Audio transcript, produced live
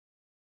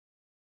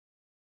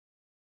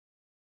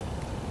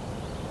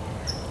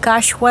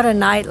Gosh, what a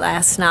night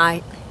last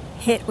night.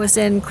 It was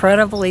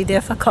incredibly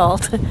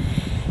difficult.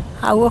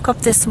 I woke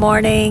up this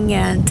morning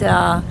and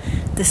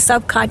the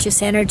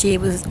subconscious energy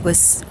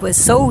was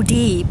so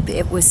deep.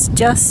 It was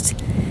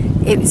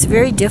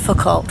very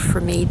difficult for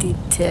me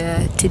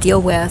to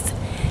deal with.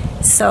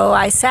 So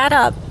I sat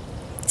up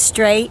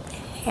straight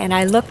and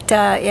I looked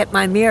at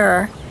my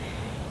mirror,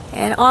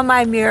 and on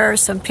my mirror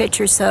some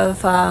pictures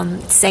of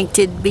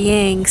sainted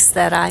beings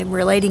that I'm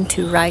relating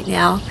to right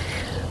now,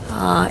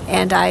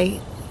 and I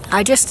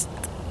just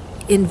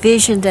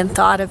envisioned and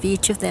thought of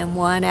each of them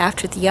one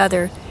after the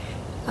other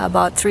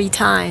about 3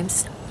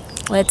 times.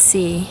 Let's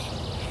see.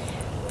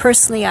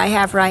 Personally, I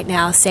have right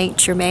now Saint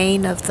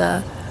Germain of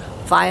the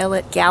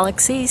Violet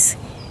Galaxies,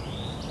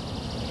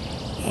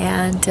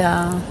 and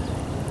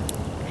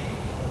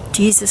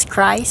Jesus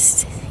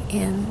Christ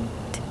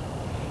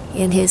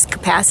in his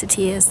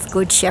capacity as the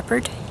Good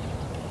Shepherd,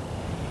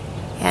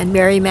 and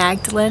Mary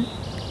Magdalene,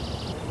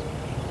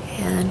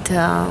 and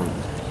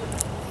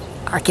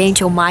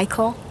Archangel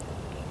Michael,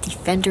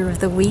 defender of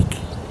the weak,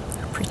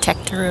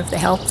 protector of the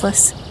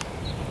helpless,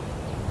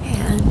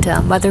 and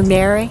Mother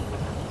Mary.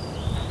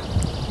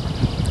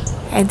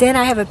 And then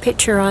I have a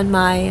picture on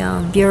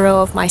my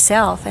bureau of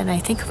myself, and I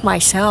think of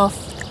myself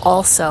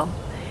also.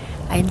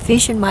 I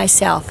envision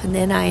myself, and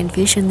then I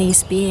envision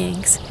these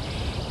beings.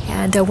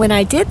 And when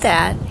I did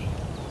that,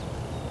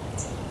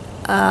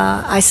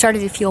 I started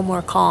to feel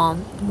more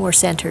calm, more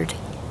centered.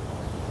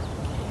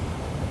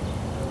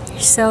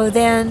 So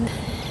then,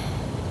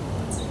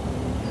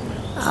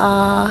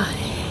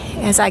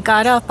 as I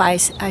got up, I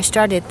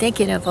started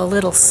thinking of a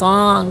little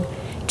song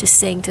to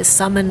sing to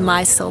summon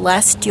my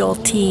celestial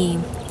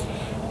team.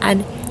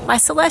 And my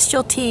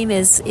celestial team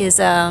is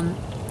a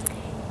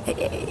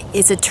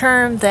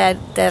term that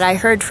I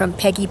heard from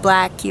Peggy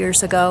Black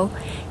years ago.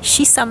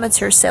 She summons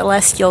her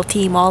celestial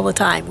team all the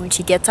time. When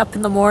she gets up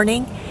in the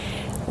morning,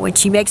 when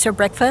she makes her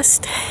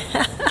breakfast,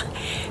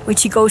 when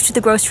she goes to the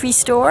grocery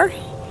store,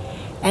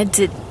 and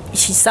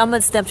she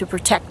summons them to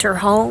protect her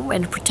home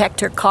and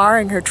protect her car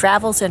and her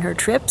travels and her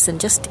trips,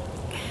 and just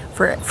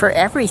for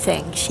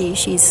everything.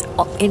 She's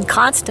in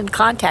constant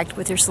contact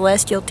with her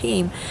celestial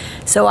team.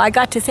 So I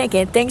got to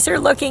thinking, things are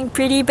looking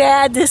pretty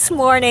bad this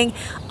morning.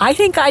 I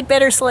think I'd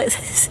better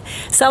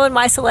summon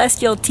my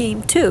celestial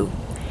team too.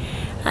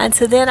 And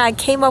so then I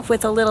came up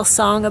with a little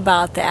song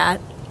about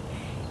that.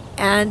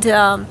 And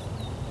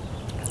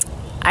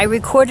I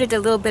recorded a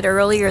little bit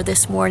earlier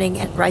this morning,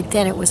 and right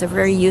then it was a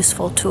very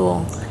useful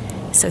tool.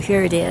 So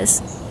here it is.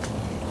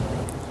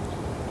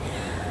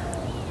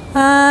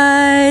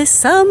 I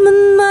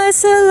summon my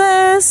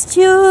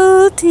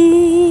celestial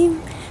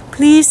team,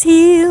 please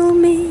heal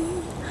me.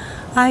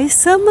 I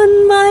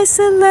summon my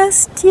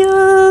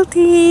celestial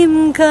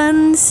team,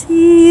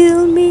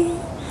 conceal me.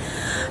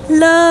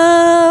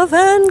 Love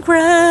and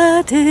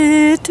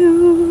gratitude,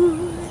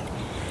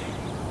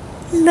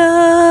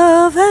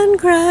 love and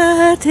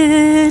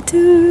gratitude.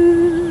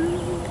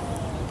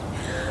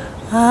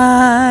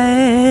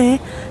 I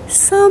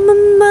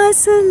summon my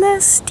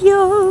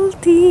celestial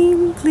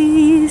team,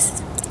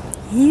 please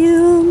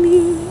heal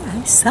me.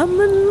 I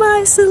summon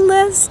my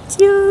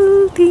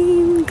celestial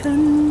team,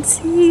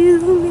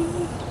 conceal me.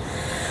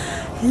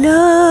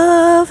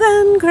 Love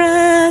and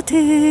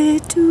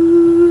gratitude,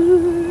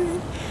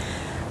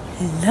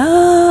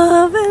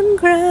 love and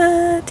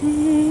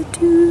gratitude,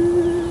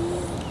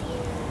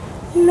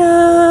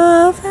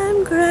 love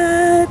and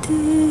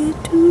gratitude.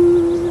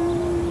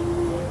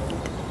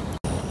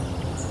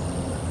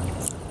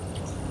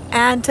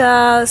 And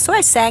so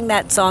I sang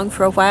that song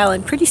for a while,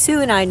 and pretty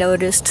soon I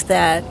noticed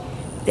that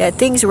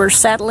things were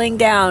settling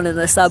down in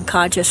the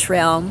subconscious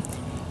realm,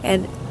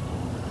 and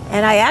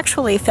I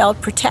actually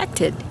felt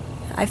protected.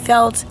 I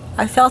felt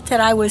that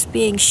I was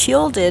being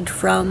shielded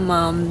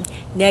from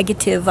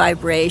negative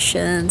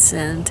vibrations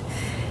and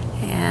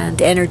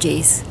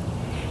energies,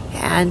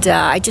 and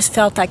I just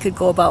felt I could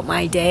go about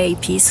my day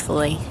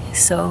peacefully.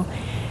 So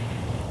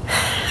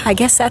I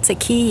guess that's a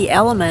key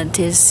element,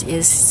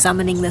 is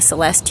summoning the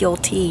celestial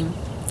team.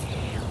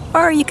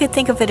 Or you could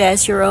think of it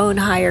as your own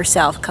higher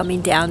self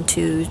coming down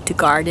to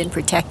guard and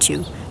protect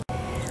you.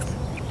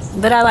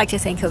 But I like to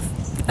think of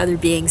other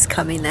beings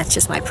coming. That's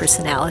just my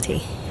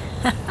personality.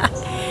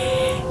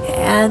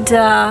 And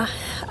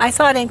I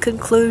thought in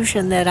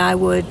conclusion that I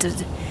would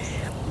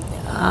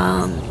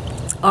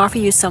offer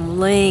you some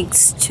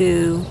links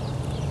to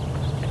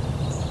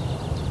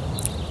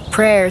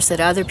prayers that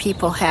other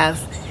people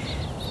have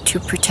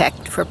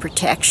for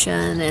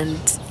protection and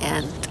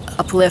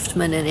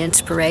upliftment and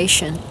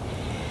inspiration.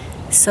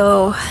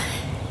 So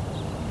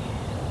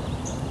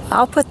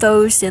I'll put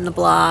those in the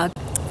blog,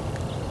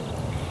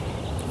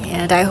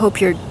 and I hope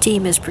your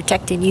team is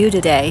protecting you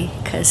today,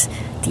 because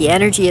the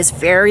energy is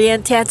very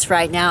intense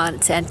right now, and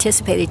it's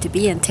anticipated to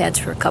be intense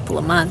for a couple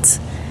of months.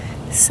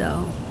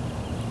 So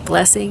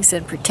blessings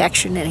and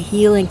protection and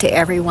healing to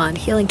everyone,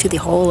 healing to the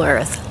whole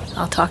earth.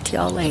 I'll talk to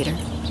y'all later.